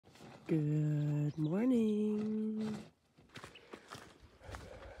Good morning.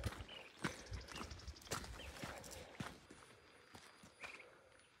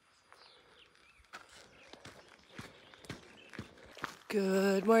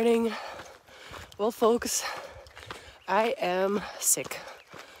 Good morning. Well, folks, I am sick.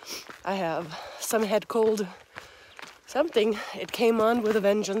 I have some head cold. Something. It came on with a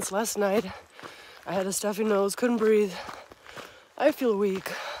vengeance last night. I had a stuffy nose, couldn't breathe. I feel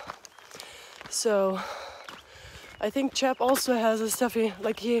weak. So I think Chap also has a stuffy,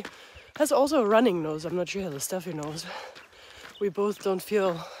 like he has also a running nose. I'm not sure he has a stuffy nose. We both don't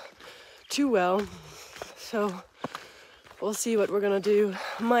feel too well. So we'll see what we're gonna do.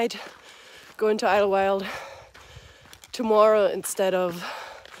 Might go into Idlewild tomorrow instead of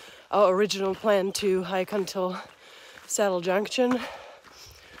our original plan to hike until Saddle Junction.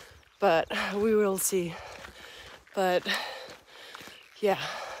 But we will see. But yeah.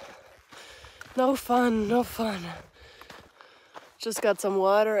 No fun, no fun. Just got some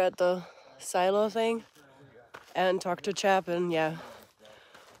water at the silo thing and talked to Chap, and yeah,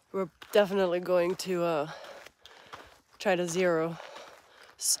 we're definitely going to try to zero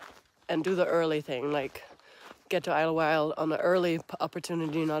and do the early thing, like get to Idlewild on the early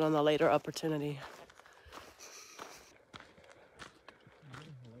opportunity, not on the later opportunity.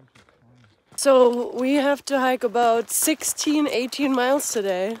 So we have to hike about 16, 18 miles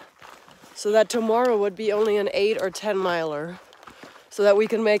today. So that tomorrow would be only an 8 or 10 miler. So that we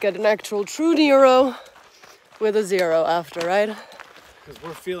can make it an actual true Nero with a 0 after, right? Because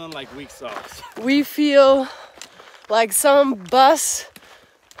we're feeling like weak sauce. We feel like some bus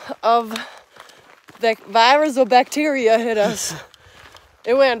of virus or bacteria hit us.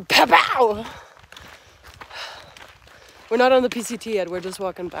 It went pow! We're not on the PCT yet, we're just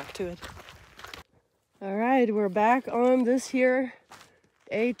walking back to it. All right, we're back on this here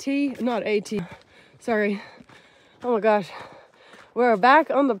not AT, sorry. Oh my gosh. We're back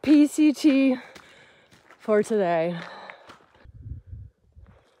on the PCT for today.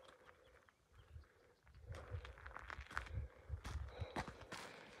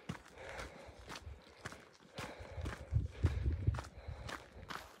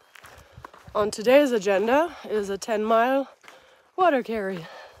 On today's agenda is a 10-mile water carry.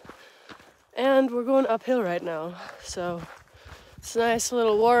 And we're going uphill right now, so it's a nice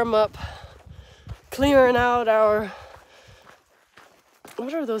little warm-up, clearing out our,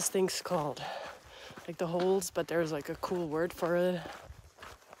 what are those things called? Like the holes, but there's like a cool word for it.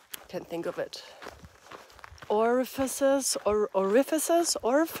 Can't think of it. Orifices, orifices?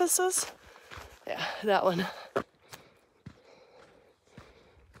 Yeah, that one.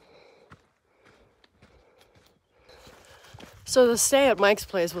 So the stay at Mike's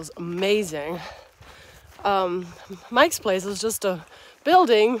place was amazing. Mike's place is just a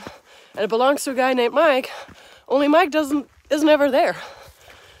building and it belongs to a guy named Mike, only Mike isn't ever there.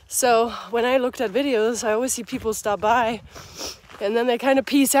 So when I looked at videos, I always see people stop by and then they kind of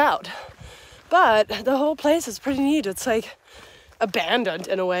peace out. But the whole place is pretty neat. It's like abandoned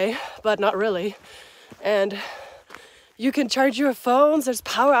in a way, but not really. And you can charge your phones, there's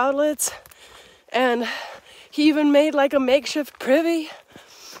power outlets, and he even made like a makeshift privy.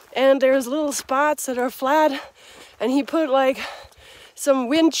 And there's little spots that are flat, and he put like some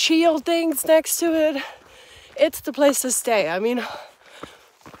windshield things next to it. It's the place to stay. I mean,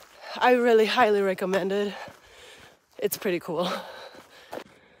 I really highly recommend it. It's pretty cool.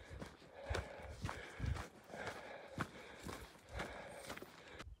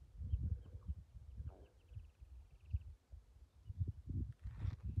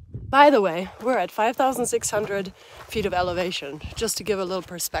 By the way, we're at 5,600 feet of elevation, just to give a little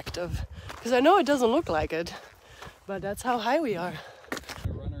perspective. Because I know it doesn't look like it, but that's how high we are.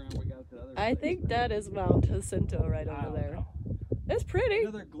 I think that is Mount Jacinto right over there. It's pretty.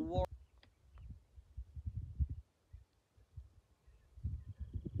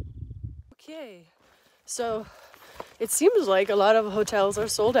 Okay, so it seems like a lot of hotels are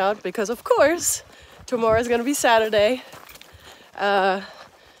sold out because, of course, tomorrow is going to be Saturday.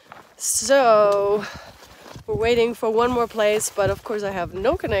 So we're waiting for one more place, but of course I have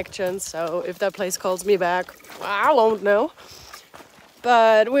no connection, so if that place calls me back, I won't know.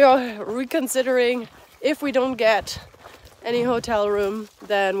 But we are reconsidering. If we don't get any hotel room,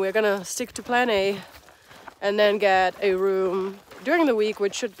 then we're gonna stick to plan A and then get a room during the week,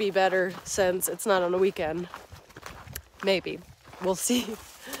 which should be better since it's not on a weekend. Maybe, we'll see.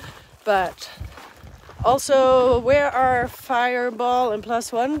 But also, where are Fireball and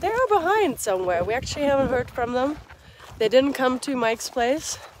Plus One? They're behind somewhere. We actually haven't heard from them. They didn't come to Mike's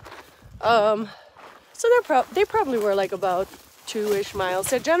place. So they probably were like about 2-ish miles.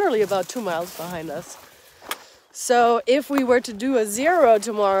 They're generally about 2 miles behind us. So if we were to do a 0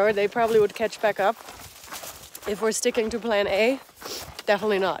 tomorrow, they probably would catch back up. If we're sticking to plan A,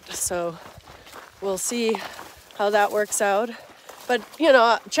 definitely not. So we'll see how that works out. But, you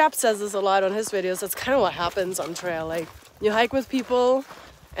know, Chap says this a lot on his videos. That's kind of what happens on trail. Like, you hike with people,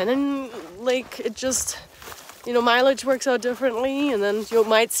 and then, like, it just, you know, mileage works out differently, and then you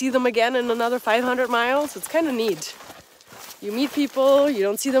might see them again in another 500 miles. It's kind of neat. You meet people, you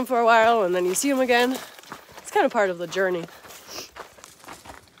don't see them for a while, and then you see them again. It's kind of part of the journey.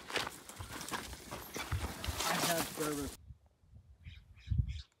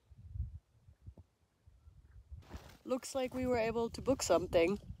 Looks like we were able to book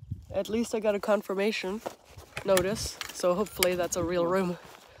something. At least I got a confirmation notice, so hopefully that's a real room.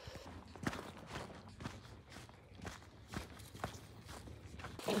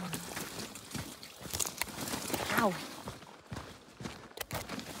 Ow.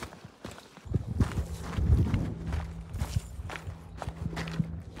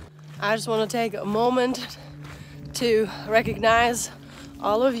 I just want to take a moment to recognize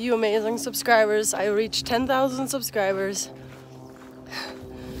all of you amazing subscribers. I reached 10,000 subscribers.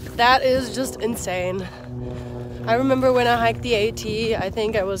 That is just insane. I remember when I hiked the AT, I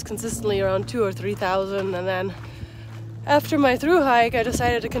think I was consistently around 2,000 or 3,000, and then after my Thru hike, I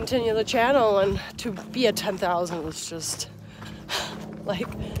decided to continue the channel, and to be at 10,000 was just like,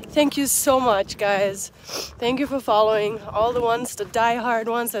 thank you so much, guys. Thank you for following. All the ones, the die-hard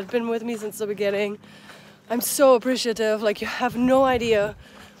ones that have been with me since the beginning. I'm so appreciative. Like, you have no idea.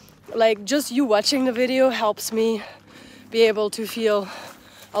 Like, just you watching the video helps me be able to feel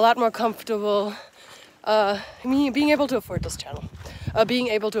a lot more comfortable. Me being able to afford this channel, being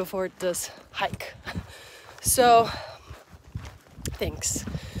able to afford this hike. So, thanks.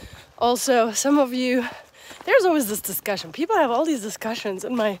 Also, some of you, there's always this discussion. People have all these discussions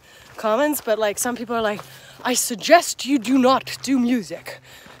in my comments, but like some people are like, I suggest you do not do music.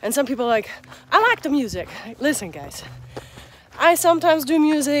 And some people are like, I like the music. Listen, guys, I sometimes do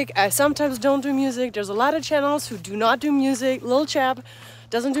music, I sometimes don't do music. There's a lot of channels who do not do music. Little Chap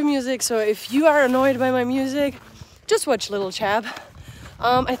doesn't do music, so if you are annoyed by my music, just watch Little Chap.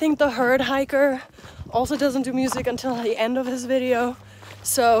 I think the Herd Hiker also doesn't do music until the end of his video,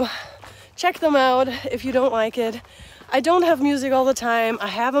 so check them out if you don't like it. I don't have music all the time. I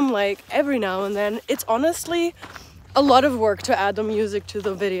have them like every now and then. It's honestly a lot of work to add the music to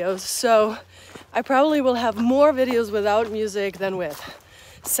the videos, so I probably will have more videos without music than with.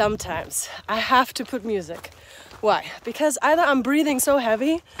 Sometimes I have to put music. Why? Because either I'm breathing so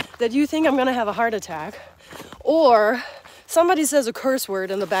heavy that you think I'm gonna have a heart attack, or somebody says a curse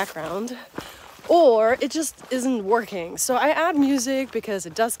word in the background, or it just isn't working. So I add music because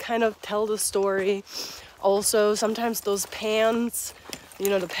it does kind of tell the story. Also, sometimes those pans, you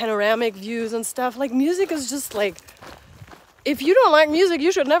know, the panoramic views and stuff, like music is just like, if you don't like music,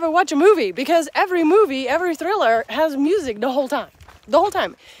 you should never watch a movie, because every movie, every thriller has music the whole time. The whole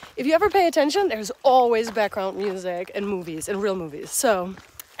time. If you ever pay attention, there's always background music in movies, in real movies. So,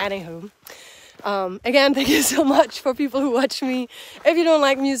 anywho. Again, thank you so much for people who watch me. If you don't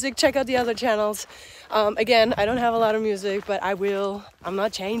like music, check out the other channels. Again, I don't have a lot of music, but I will. I'm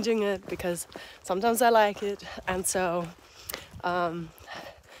not changing it because sometimes I like it. And so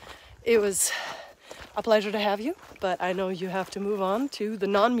it was a pleasure to have you, but I know you have to move on to the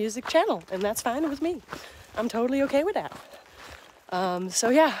non-music channel, and that's fine with me. I'm totally okay with that. So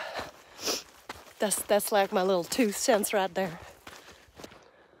yeah, that's like my little 2 cents right there.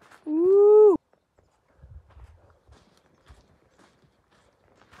 Woo!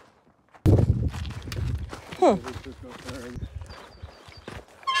 Huh.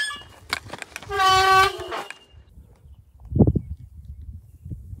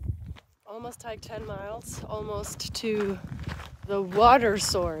 Almost hiked 10 miles, almost to the water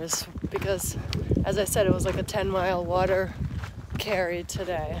source, because as I said, it was like a 10-mile water carry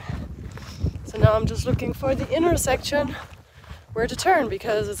today. So now I'm just looking for the intersection where to turn,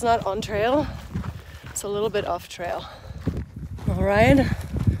 because it's not on trail, it's a little bit off trail. All right,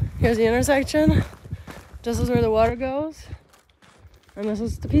 here's the intersection. This is where the water goes, and this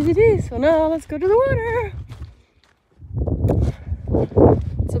is the PCT. So now let's go to the water.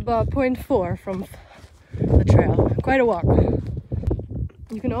 It's about 0.4 from the trail, quite a walk.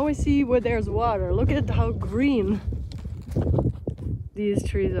 You can always see where there's water. Look at how green these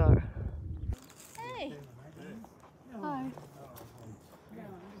trees are. Hey! Hi. I'm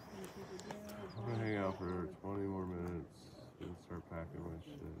gonna hang out for 20 more minutes and start packing my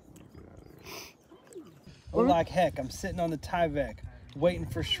shit and get out of here. Well, like heck, I'm sitting on the Tyvek waiting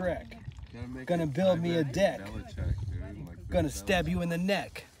for Shrek. Gonna build me a deck. Belichick, dude. Like Gonna stab you in the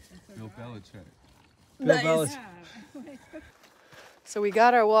neck. Bill Belichick. Bill Belichick. So we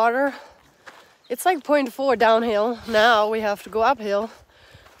got our water. It's like 0.4 downhill. Now we have to go uphill.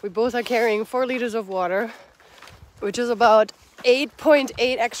 We both are carrying 4 liters of water, which is about 8.8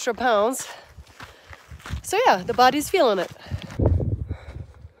 extra pounds. So yeah, the body's feeling it.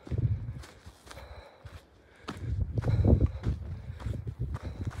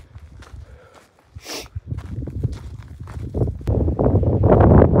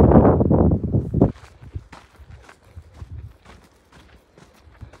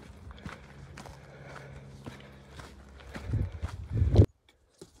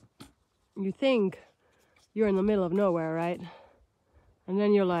 You think you're in the middle of nowhere, right? And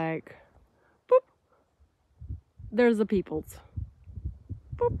then you're like, boop, there's the peoples.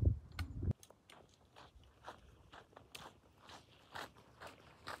 Boop.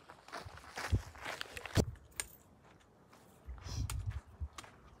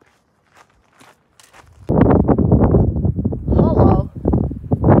 Hello.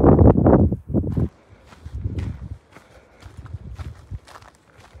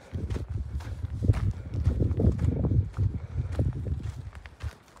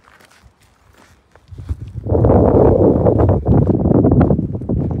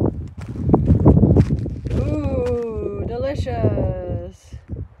 Delicious.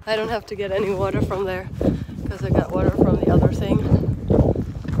 I don't have to get any water from there because I got water from the other thing,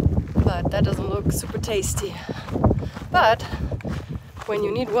 but that doesn't look super tasty. But when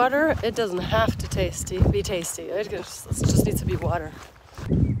you need water, it doesn't have to be tasty. It just needs to be water.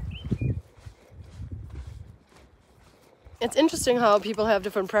 It's interesting how people have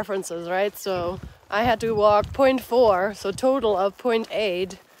different preferences, right? So I had to walk 0.4, so total of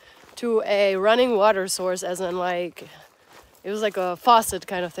 0.8 to a running water source, as in like, it was like a faucet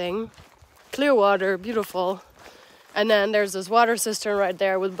kind of thing. Clear water, beautiful. And then there's this water cistern right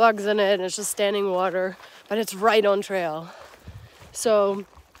there with bugs in it, and it's just standing water, but it's right on trail. So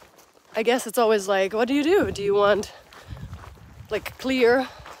I guess it's always like, what do you do? Do you want like clear,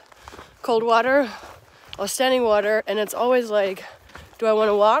 cold water or standing water? And it's always like, do I want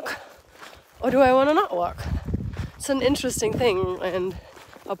to walk or do I want to not walk? It's an interesting thing, and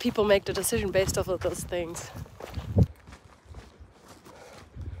how people make the decision based off of those things.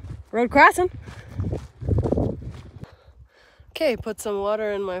 Road crossing. Okay, put some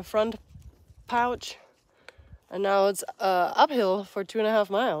water in my front pouch, and now it's uphill for 2.5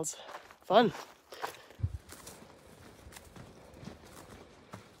 miles. Fun.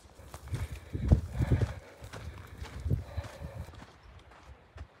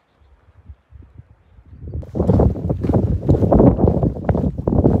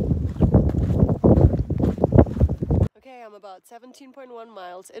 I'm about 17.1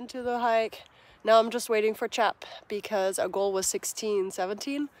 miles into the hike. Now I'm just waiting for Chap because our goal was 16,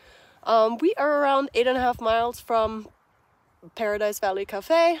 17. We are around 8.5 miles from Paradise Valley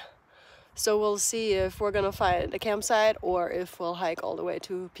Cafe. So we'll see if we're gonna find a campsite or if we'll hike all the way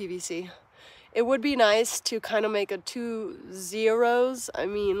to PVC. It would be nice to kind of make a 2 zeros. I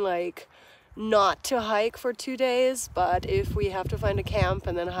mean, like, not to hike for 2 days, but if we have to find a camp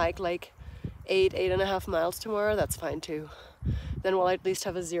and then hike like 8.5 miles tomorrow, that's fine too. Then we'll at least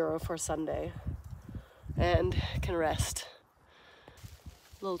have a 0 for Sunday and can rest.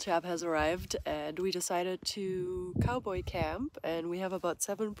 Little Chap has arrived and we decided to cowboy camp, and we have about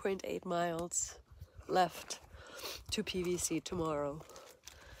 7.8 miles left to PVC tomorrow.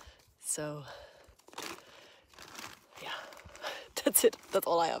 So yeah, that's it. That's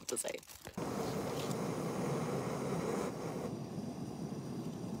all I have to say.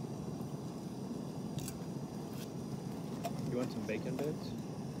 You want some bacon bits?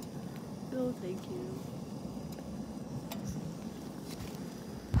 No, thank you.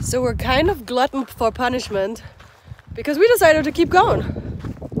 So we're kind of glutton for punishment because we decided to keep going.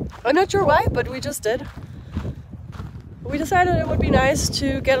 I'm not sure why, but we just did. We decided it would be nice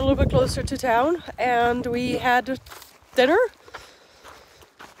to get a little bit closer to town, and we had dinner.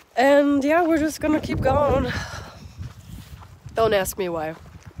 And yeah, we're just gonna keep going. Don't ask me why.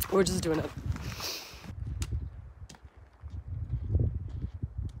 We're just doing it.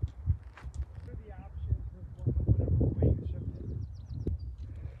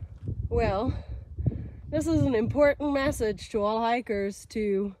 Well, this is an important message to all hikers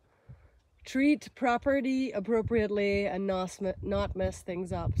to treat property appropriately and not mess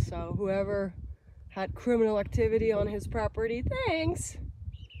things up. So whoever had criminal activity on his property, thanks.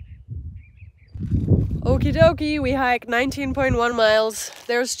 Okie dokie, we hiked 19.1 miles.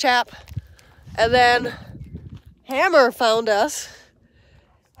 There's Chap. And then Hammer found us.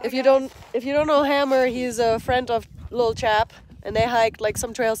 If you don't know Hammer, he's a friend of little chap, and they hiked like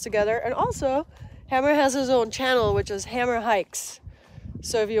some trails together. And also, Hammer has his own channel, which is Hammer Hikes.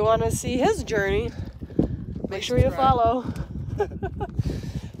 So if you want to see his journey, make sure you follow.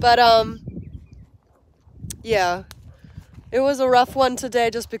 But yeah, it was a rough one today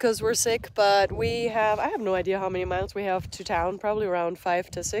just because we're sick. But I have no idea how many miles we have to town. Probably around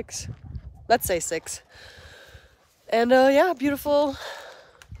 5 to 6. Let's say 6. And yeah, beautiful.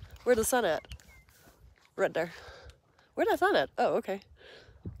 Where's the sun at? Right there. Where's the sun at? Oh, okay.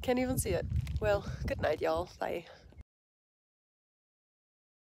 Can't even see it. Well, good night, y'all. Bye.